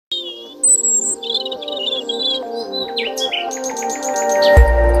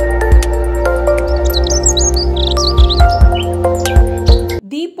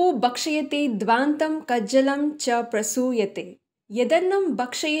भक्षयते द्वान्तं कज्जलं च प्रसूयते. यदन्नं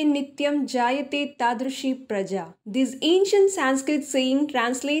भक्षये नित्यं jayate tadrushi praja. This ancient Sanskrit saying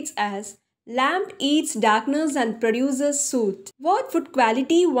translates as lamp eats darkness and produces sooth. What food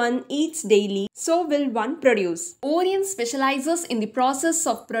quality one eats daily, so will one produce. Oriens specializes in the process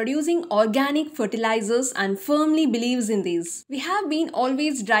of producing organic fertilizers and firmly believes in these. We have been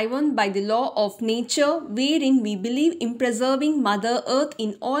always driven by the law of nature, wherein we believe in preserving Mother Earth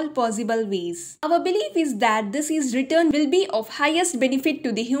in all possible ways. Our belief is that this return will be of highest benefit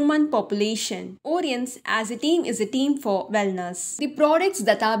to the human population. Oriens as a team is a team for wellness. The products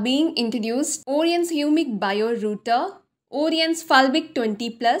that are being introduced: Oriens Humic Bio Rooter, Oriens Fulvic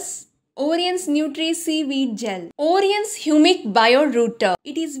 20+, Oriens Nutri Seaweed Gel. Oriens Humic Bio Rooter.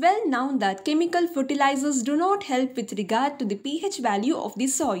 It is well known that chemical fertilizers do not help with regard to the pH value of the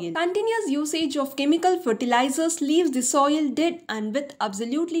soil. Continuous usage of chemical fertilizers leaves the soil dead and with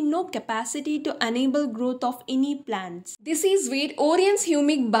absolutely no capacity to enable growth of any plants. This is where Oriens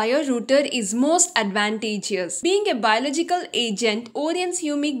Humic Bio Rooter is most advantageous. Being a biological agent, Oriens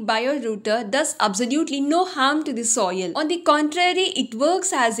Humic Bio Rooter does absolutely no harm to the soil. On the contrary, it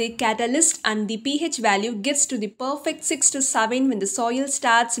works as a catalyst and the pH value gets to the perfect 6 to 7 when the soil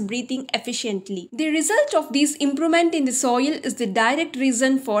starts breathing efficiently. The result of this improvement in the soil is the direct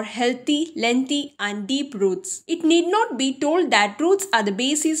reason for healthy, lengthy and deep roots. It need not be told that roots are the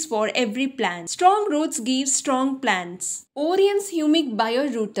basis for every plant. Strong roots give strong plants. Oriens Humic Bio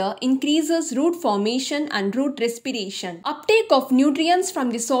Rooter increases root formation and root respiration. Uptake of nutrients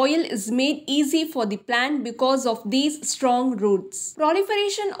from the soil is made easy for the plant because of these strong roots.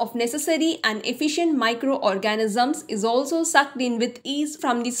 Proliferation of necessary and efficient microorganisms is also sucked in with ease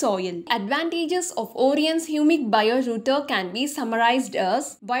from the soil. Advantages of Oriens Humic Bio Rooter can be summarized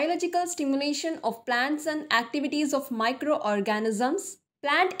as biological stimulation of plants and activities of microorganisms.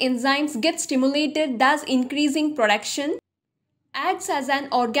 Plant enzymes get stimulated, thus increasing production. Acts as an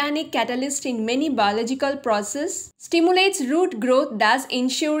organic catalyst in many biological processes. Stimulates root growth, thus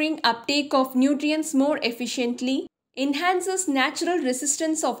ensuring uptake of nutrients more efficiently. Enhances natural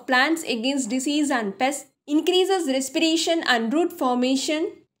resistance of plants against disease and pests. Increases respiration and root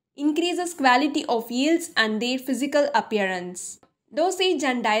formation. Increases quality of yields and their physical appearance. Dosage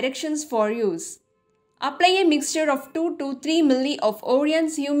and directions for use. Apply a mixture of 2 to 3 ml of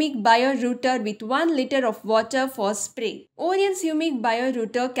Oriens Humic Bio Rooter with 1 liter of water for spray. Oriens Humic Bio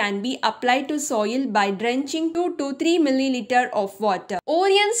Rooter can be applied to soil by drenching 2 to 3 ml of water.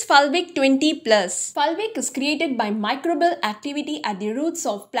 Oriens Fulvic 20+. Fulvic is created by microbial activity at the roots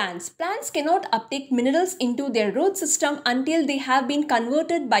of plants. Plants cannot uptake minerals into their root system until they have been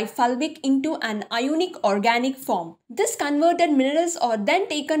converted by Fulvic into an ionic organic form. This converted minerals are then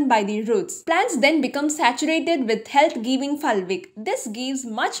taken by the roots. Plants then become saturated with health-giving Fulvic. This gives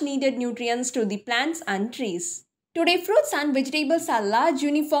much needed nutrients to the plants and trees. Today, fruits and vegetables are large,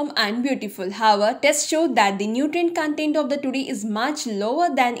 uniform and beautiful. However, tests show that the nutrient content of the today is much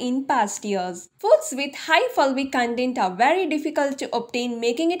lower than in past years. Foods with high Fulvic content are very difficult to obtain,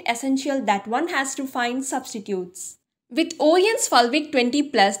 making it essential that one has to find substitutes. With Oriens Fulvic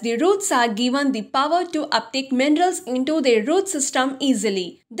 20+, the roots are given the power to uptake minerals into their root system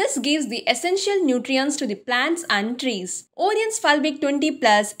easily. This gives the essential nutrients to the plants and trees. Oriens Fulvic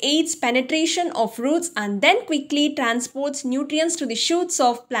 20+ aids penetration of roots and then quickly transports nutrients to the shoots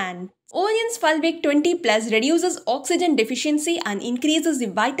of plants. Oriens Fulvic 20+ reduces oxygen deficiency and increases the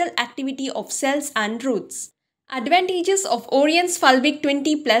vital activity of cells and roots. Advantages of Oriens Fulvic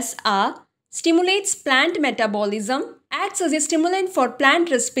 20+ are: stimulates plant metabolism, acts as a stimulant for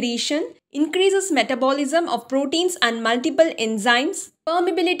plant respiration, increases metabolism of proteins and multiple enzymes,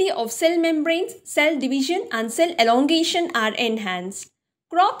 permeability of cell membranes, cell division and cell elongation are enhanced.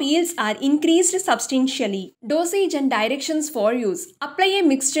 Crop yields are increased substantially. Dosage and directions for use. Apply a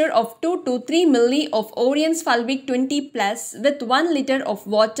mixture of 2 to 3 ml of Oriens Fulvic 20+ with 1 liter of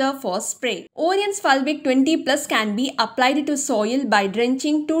water for spray. Oriens Fulvic 20+ can be applied to soil by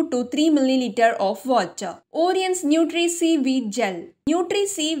drenching 2 to 3 ml of water. Oriens Nutri Seaweed Gel. Nutri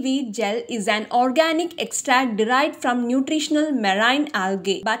Seaweed Gel is an organic extract derived from nutritional marine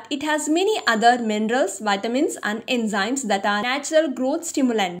algae, but it has many other minerals, vitamins and enzymes that are natural growth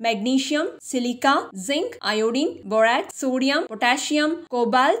stimulants. Magnesium, silica, zinc, iodine, borax, sodium, potassium,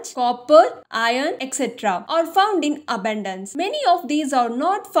 cobalt, copper, iron, etc. are found in abundance. Many of these are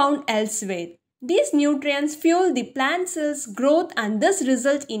not found elsewhere. These nutrients fuel the plant cells' growth and thus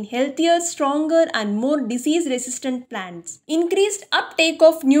result in healthier, stronger and more disease-resistant plants. Increased uptake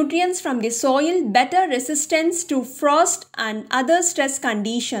of nutrients from the soil, better resistance to frost and other stress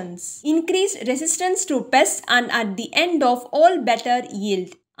conditions. Increased resistance to pests and at the end of all better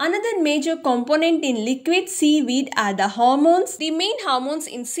yield. Another major component in liquid seaweed are the hormones. The main hormones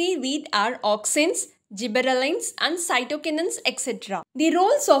in seaweed are auxins, gibberellins and cytokinins, etc. The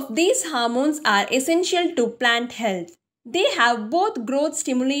roles of these hormones are essential to plant health. They have both growth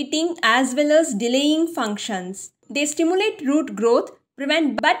stimulating as well as delaying functions. They stimulate root growth,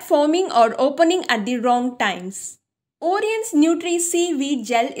 prevent bud forming or opening at the wrong times. Oriens Nutri Seaweed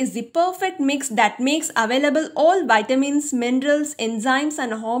Gel is the perfect mix that makes available all vitamins, minerals, enzymes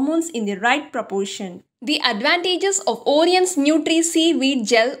and hormones in the right proportion. The advantages of Oriens Nutri Seaweed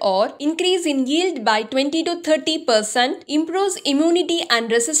Gel are increase in yield by 20 to 30%, improves immunity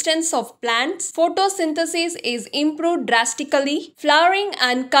and resistance of plants, photosynthesis is improved drastically, flowering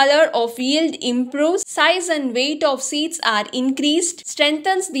and color of yield improves, size and weight of seeds are increased,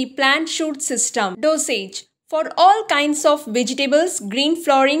 strengthens the plant shoot system. Dosage. For all kinds of vegetables, green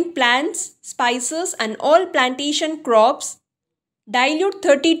flowering plants, spices and all plantation crops, dilute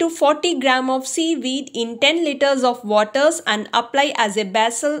 30 to 40 gram of seaweed in 10 liters of waters and apply as a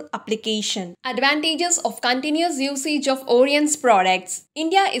basal application. Advantages of continuous usage of Oriens products.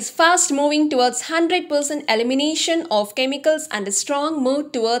 India is fast moving towards 100% elimination of chemicals and a strong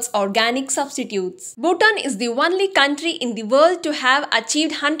move towards organic substitutes. Bhutan is the only country in the world to have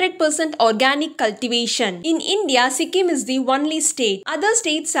achieved 100% organic cultivation. In India, Sikkim is the only state. Other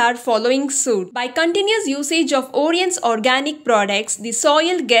states are following suit. By continuous usage of Oriens organic products, the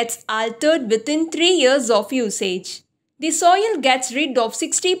soil gets altered within 3 years of usage. The soil gets rid of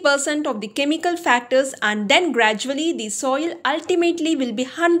 60% of the chemical factors and then gradually the soil ultimately will be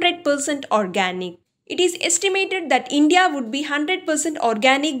 100% organic. It is estimated that India would be 100%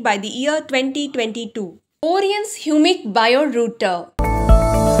 organic by the year 2022. Oriens Humic Bio Rooter.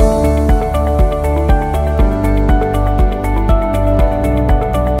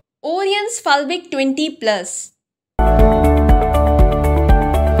 Oriens Fulvic 20+.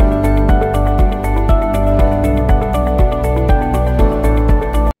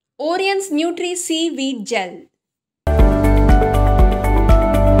 Oriens Nutri Seaweed Gel.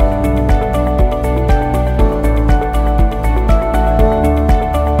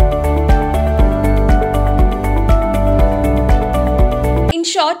 In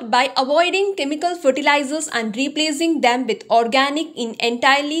short, by avoiding chemical fertilizers and replacing them with organic in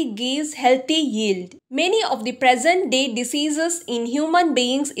entirely gives healthy yield. Many of the present day diseases in human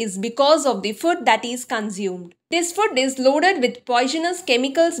beings is because of the food that is consumed. This food is loaded with poisonous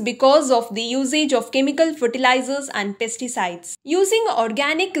chemicals because of the usage of chemical fertilizers and pesticides. Using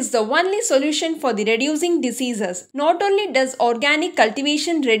organic is the only solution for the reducing diseases. Not only does organic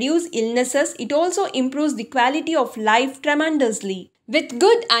cultivation reduce illnesses, it also improves the quality of life tremendously. With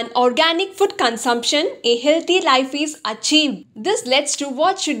good and organic food consumption, a healthy life is achieved. This leads to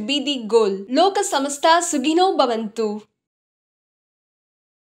what should be the goal. Loka samasta sugino bhavantu.